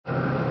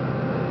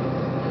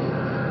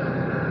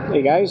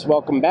Hey guys,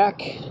 welcome back.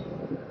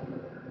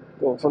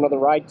 Going for another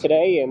ride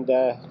today and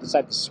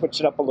decided to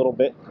switch it up a little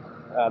bit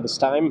this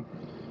time.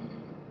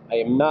 I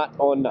am not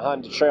on the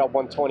Honda Trail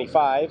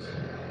 125.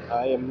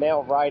 I am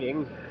now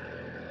riding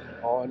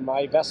on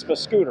my Vespa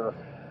scooter.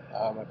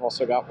 I've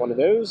also got one of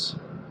those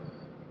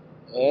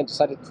and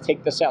decided to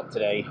take this out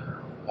today.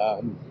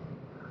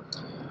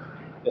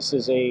 This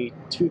is a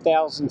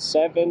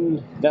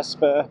 2007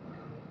 Vespa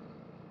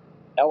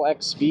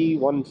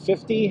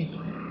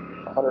LXV150,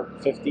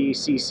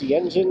 150cc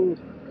engine.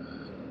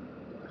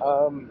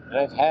 And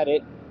I've had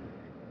it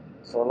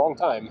for a long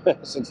time,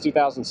 since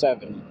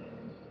 2007.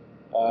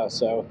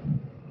 So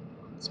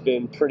it's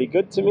been pretty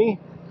good to me.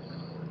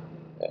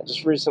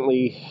 Just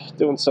recently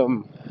doing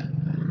some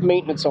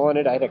maintenance on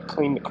it. I had to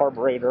clean the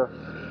carburetor.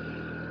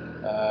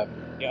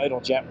 The idle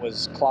jet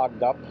was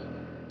clogged up,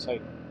 so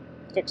I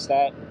fixed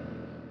that.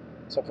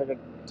 So I figured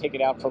I'd take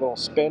it out for a little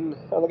spin.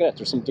 Oh, look at that,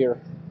 there's some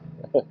deer.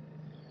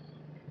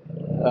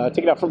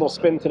 Take it out for a little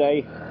spin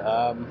today.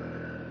 To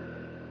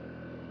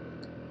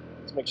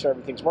make sure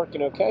everything's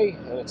working okay,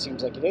 and it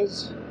seems like it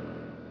is.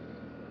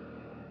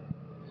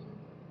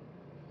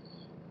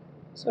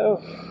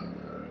 So,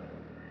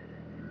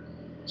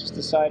 just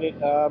decided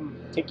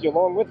take you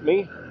along with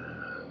me.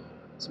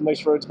 Some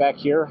nice roads back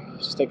here.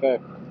 Just take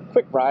a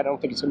quick ride. I don't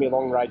think it's going to be a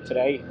long ride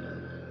today.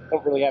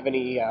 Don't really have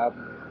any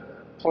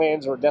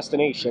plans or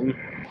destination.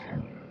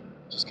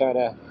 Just kind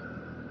of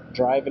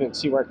driving and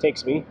see where it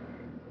takes me.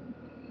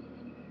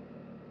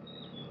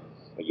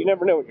 But you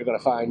never know what you're going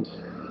to find.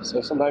 So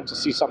sometimes you'll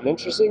see something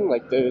interesting,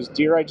 like those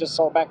deer I just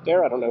saw back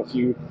there. I don't know if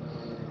you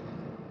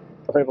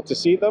are able to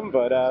see them,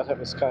 but that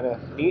was kind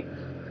of neat.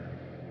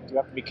 You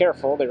have to be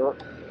careful. There are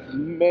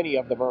many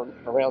of them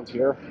around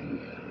here.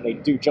 They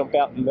do jump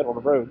out in the middle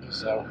of the road,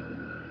 so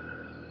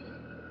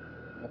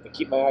I have to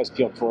keep my eyes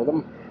peeled for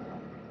them.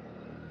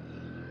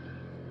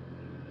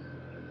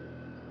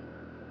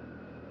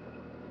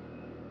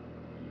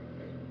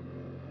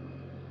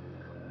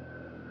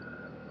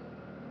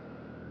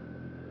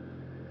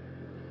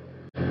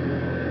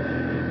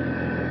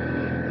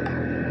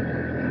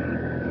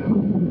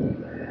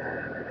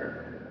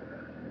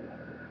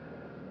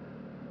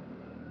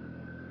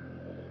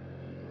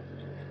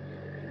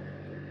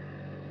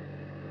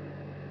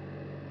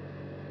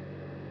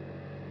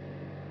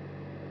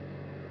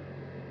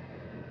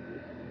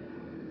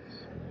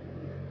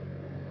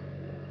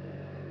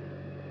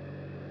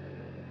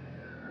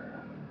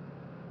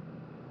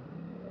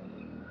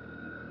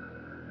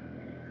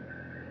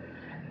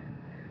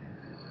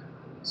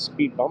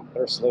 Speed bump,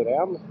 better slow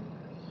down.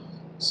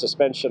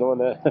 Suspension on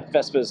the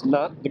Vespa is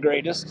not the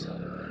greatest,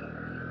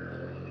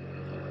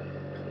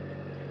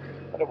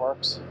 but it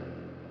works.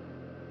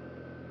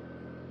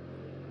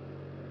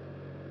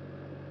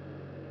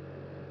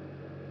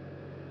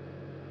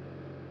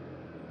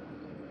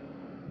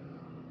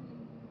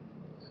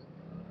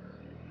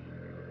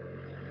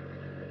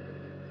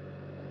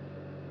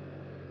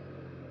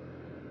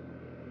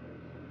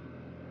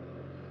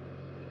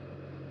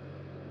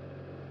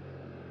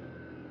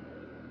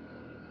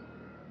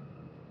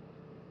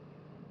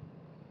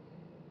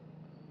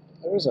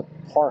 There's a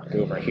park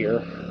over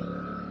here.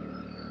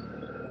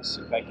 Let's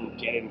see if I can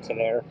get into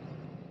there.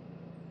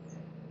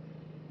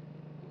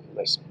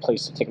 Nice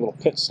place to take a little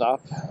pit stop.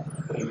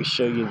 Maybe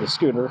show you the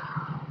scooter.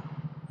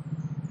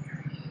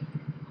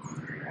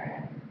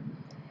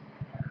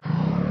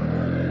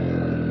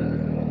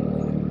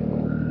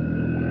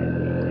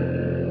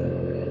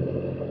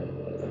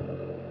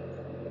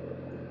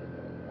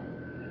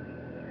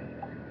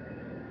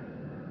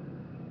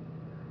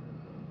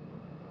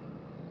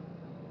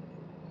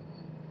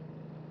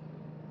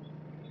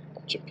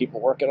 Bunch of people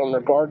working on their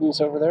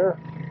gardens over there.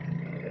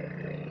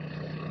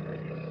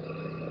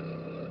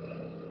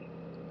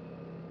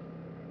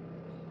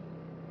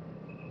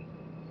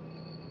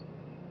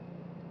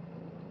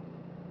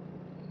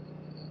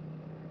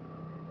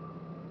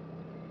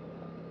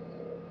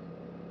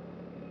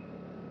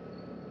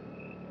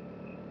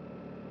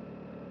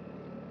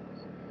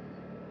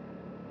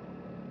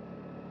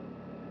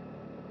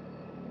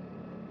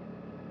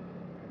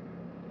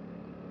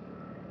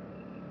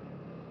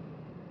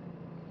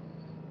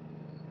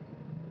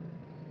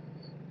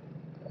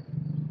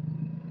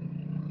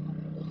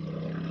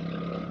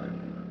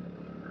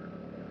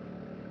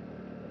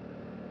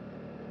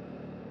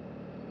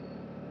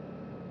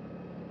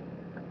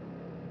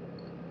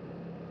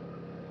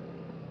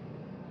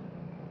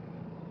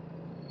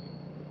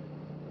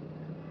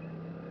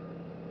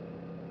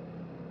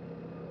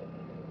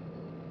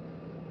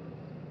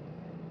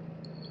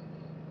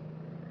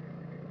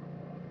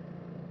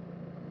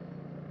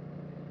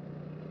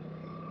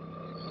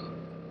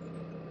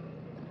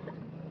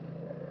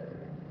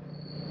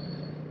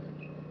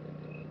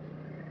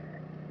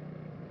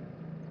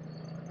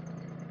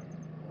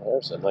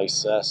 There's a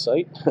nice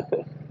sight.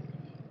 The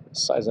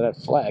size of that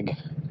flag.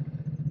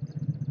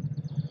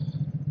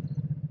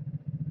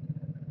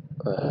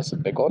 That's a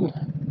big one.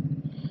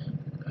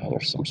 And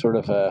there's some sort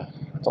of I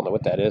don't know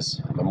what that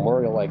is. A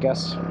memorial, I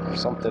guess, or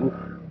something.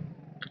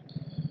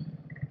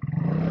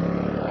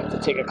 I have to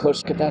take a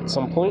close look at that at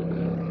some point.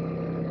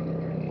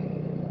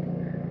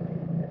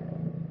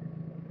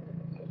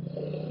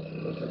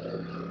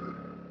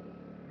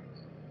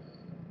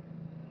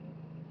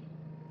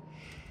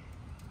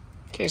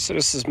 Okay, so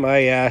this is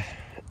my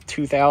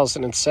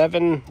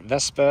 2007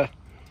 Vespa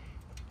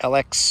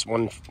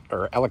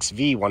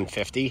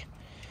LXV150.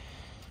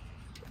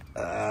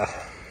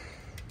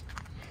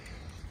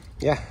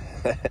 Yeah,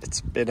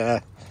 it's been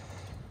a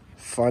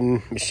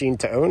fun machine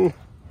to own.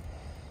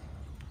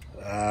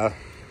 Had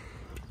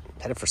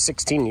it for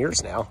 16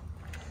 years now.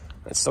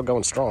 It's still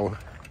going strong.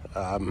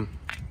 I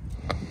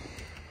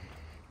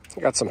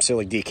got some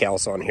silly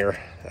decals on here.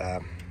 I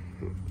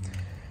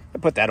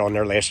put that on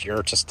there last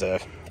year just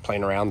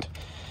playing around.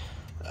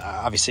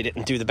 Obviously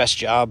didn't do the best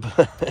job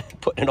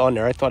putting it on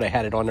there. I thought I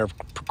had it on there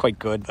quite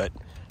good, but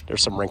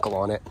there's some wrinkle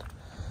on it.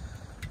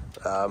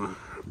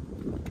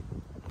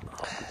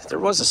 There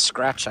was a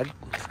scratch. I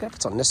forget if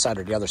it's on this side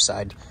or the other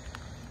side.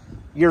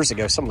 Years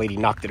ago, some lady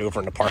knocked it over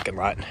in the parking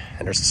lot,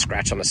 and there's a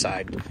scratch on the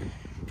side.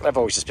 I've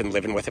always just been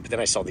living with it, but then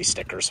I saw these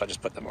stickers, so I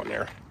just put them on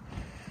there.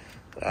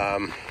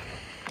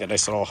 Got a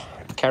nice little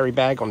carry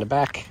bag on the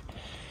back.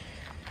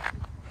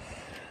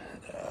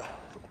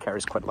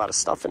 Carries quite a lot of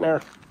stuff in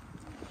there.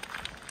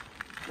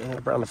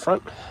 And around the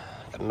front,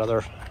 got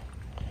another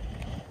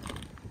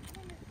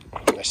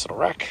nice little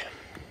rack.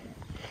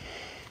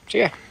 So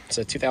yeah, it's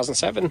a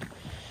 2007. I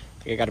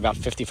think I got about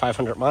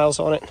 5,500 miles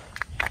on it.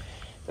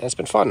 And it's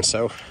been fun,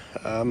 so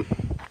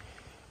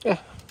yeah,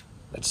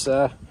 let's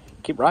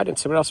keep riding,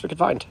 see what else we can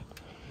find.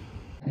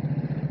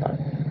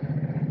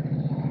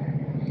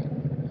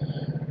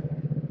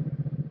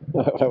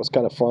 That was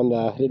kind of fun.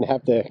 I didn't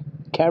have the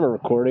camera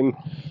recording,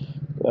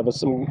 but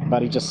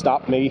somebody just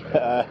stopped me,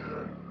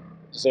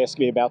 just asked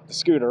me about the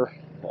scooter.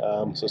 So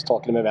I was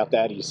talking to him about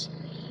that. He's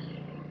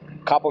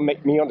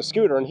complimenting me on the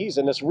scooter, and he's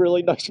in this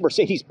really nice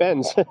Mercedes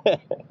Benz.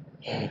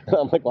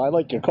 I'm like, well, I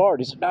like your car.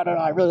 And he said, no,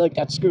 I really like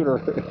that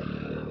scooter.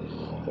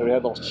 So we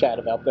had a little chat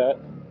about that.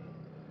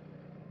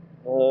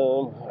 I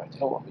don't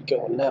want to be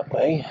going that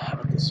way. How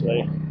about this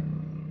way?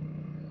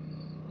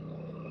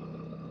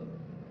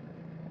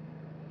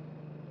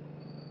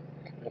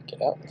 Can I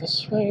get out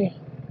this way?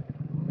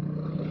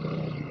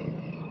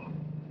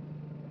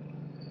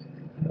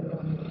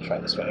 Try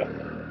this way.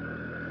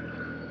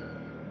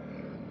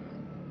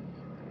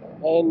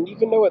 And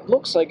even though it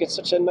looks like it's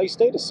such a nice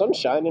day, the sun's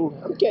shining,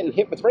 I'm getting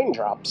hit with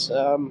raindrops.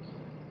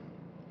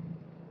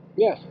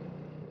 Yeah,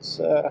 it's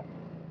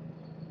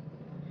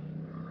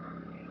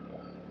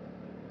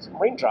some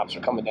raindrops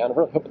are coming down. I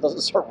really hope it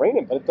doesn't start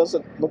raining, but it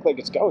doesn't look like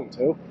it's going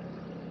to.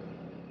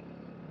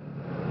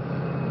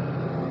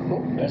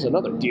 Oh, there's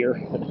another deer.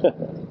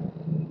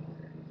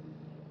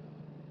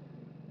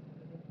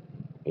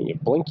 And you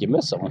blink, you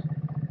miss them.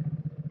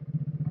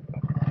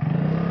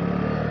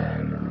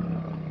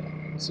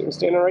 See him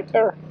standing right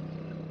there?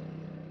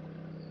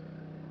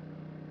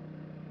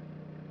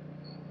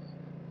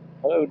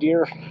 Hello,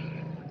 deer.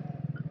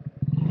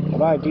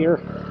 Bye,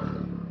 deer.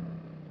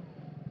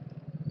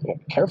 Yeah,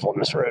 be careful on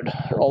this road.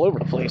 They're all over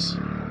the place.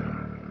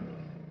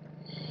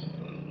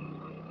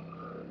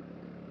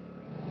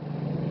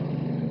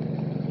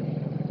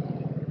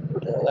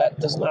 Now, that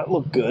does not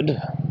look good.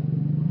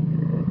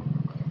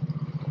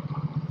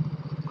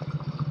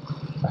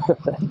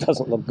 That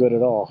doesn't look good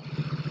at all.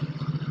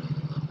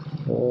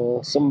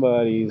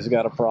 Somebody's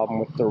got a problem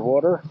with their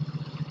water.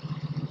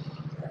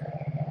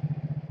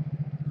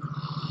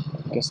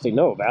 I guess they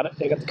know about it.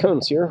 They got the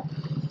cones here.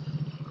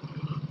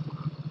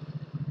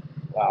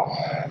 Wow,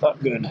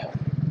 not good.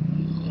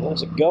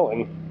 Where's it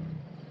going?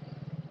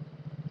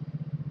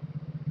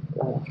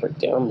 Oh, right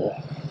down the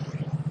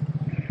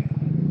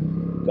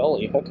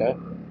gully, okay.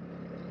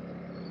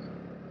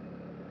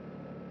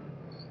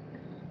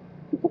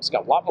 It's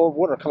got a lot more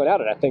water coming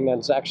out of that thing than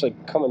it's actually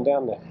coming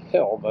down the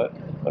hill, but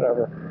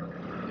whatever.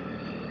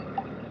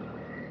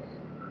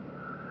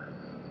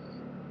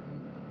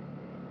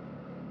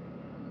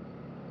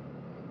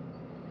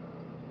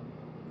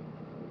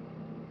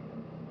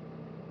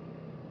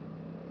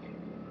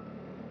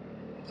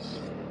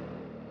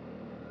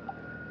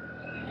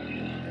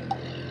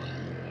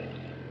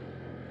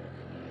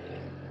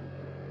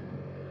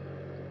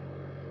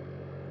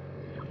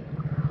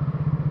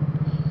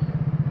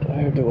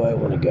 Where do I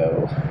want to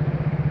go?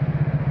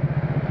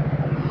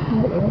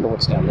 I wonder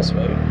what's down this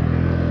way.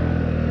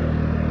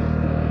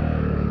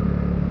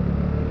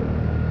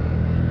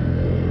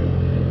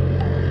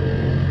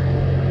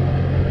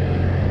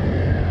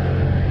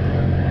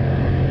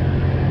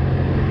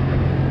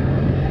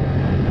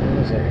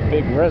 There's a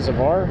big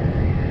reservoir.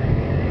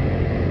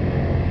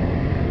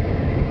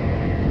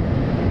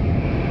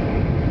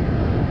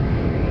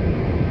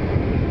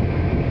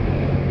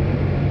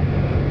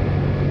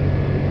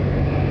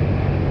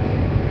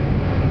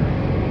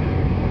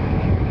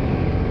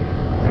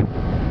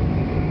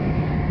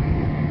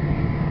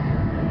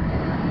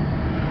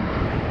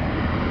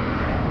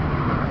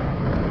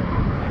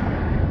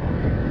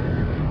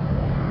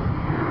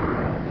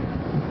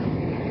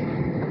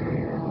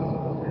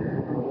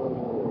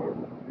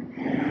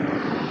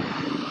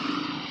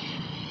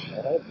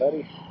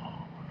 buddy.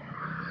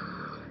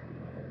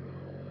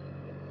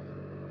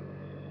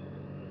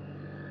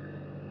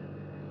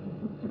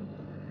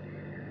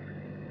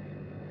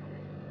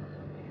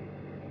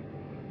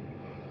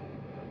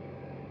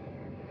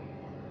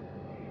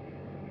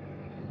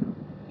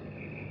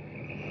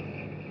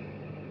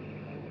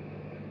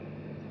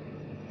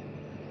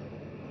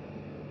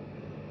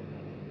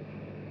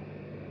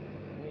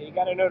 You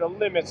got to know the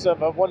limits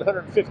of a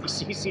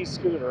 150cc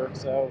scooter,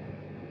 so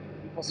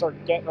people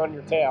start getting on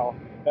your tail.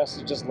 Best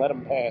to just let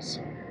them pass.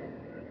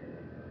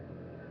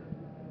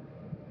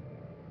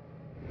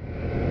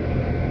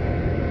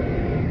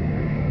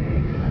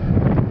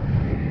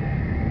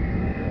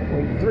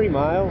 3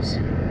 miles.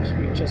 Should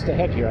be just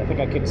ahead here. I think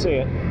I can see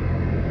it.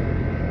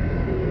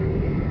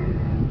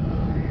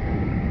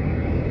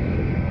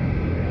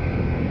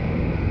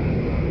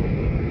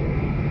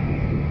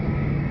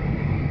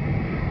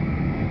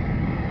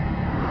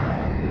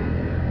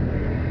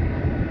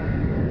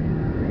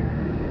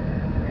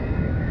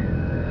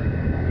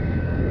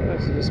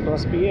 So this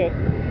must be it.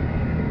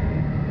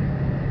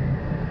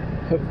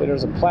 Hopefully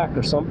there's a plaque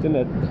or something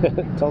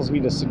that tells me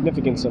the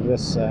significance of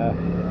this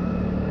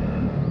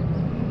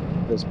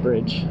this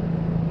bridge.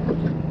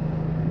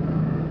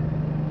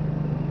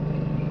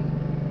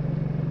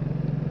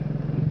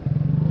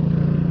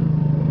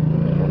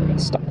 I'll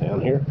get stuck down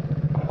here.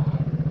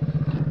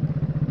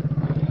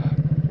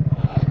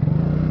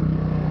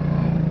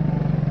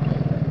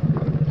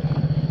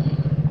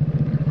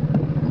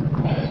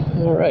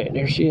 All right,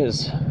 there she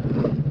is.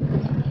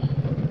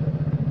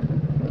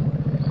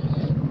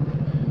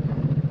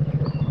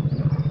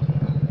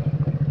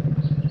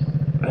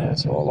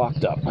 It's all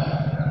locked up.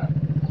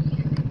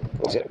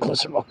 Let's get a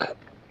closer look.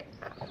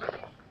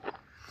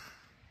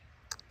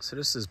 So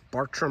this is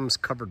Bartram's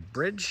covered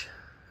bridge,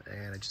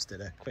 and I just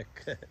did a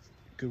quick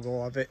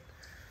Google of it.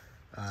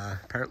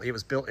 Apparently it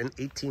was built in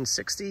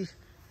 1860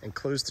 and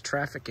closed to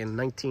traffic in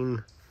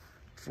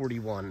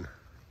 1941.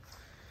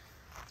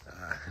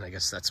 And I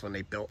guess that's when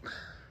they built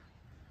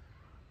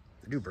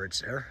the new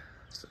bridge there.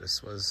 So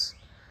this was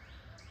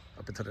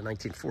up until the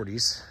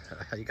 1940s.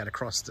 How you got to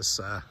cross this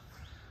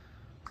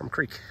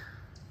Creek.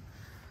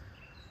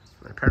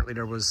 And apparently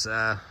there was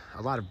a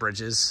lot of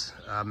bridges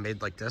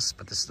made like this,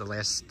 but this is the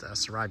last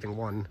surviving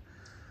one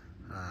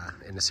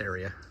in this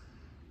area.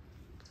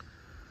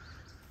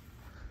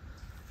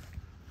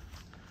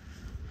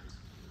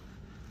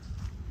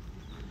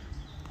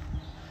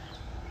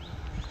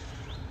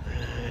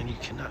 And you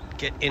cannot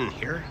get in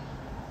here.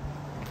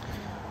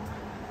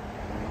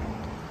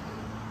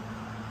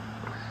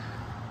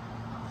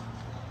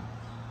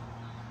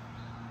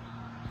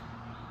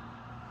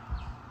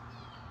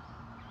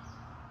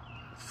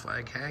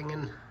 Flag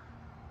hanging,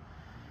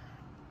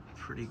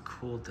 pretty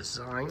cool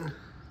design.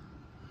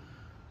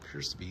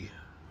 Appears to be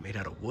made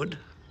out of wood.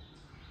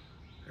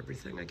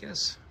 Everything, I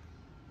guess.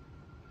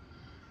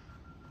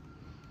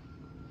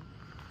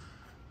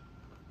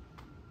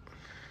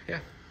 Yeah.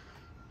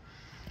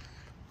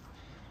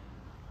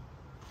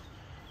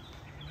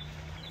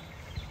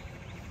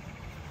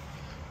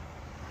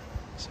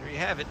 So there you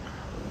have it.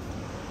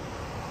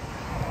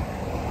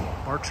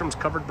 Bartram's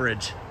covered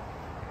bridge.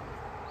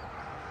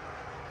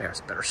 There's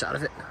a better shot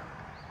of it.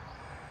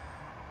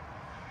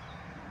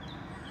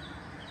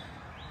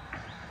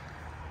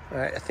 All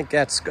right, I think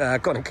that's going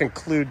to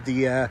conclude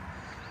the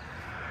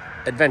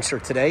adventure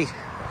today.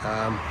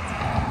 I'm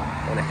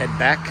going to head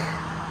back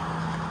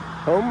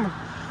home.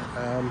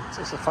 It's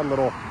just a fun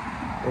little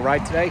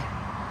ride today.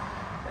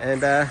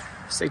 And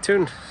stay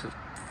tuned.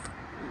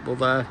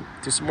 We'll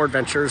do some more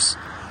adventures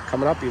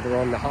coming up, either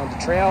on the Honda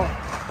Trail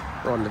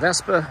or on the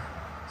Vespa.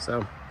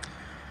 So,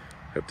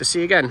 hope to see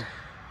you again.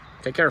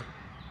 Take care.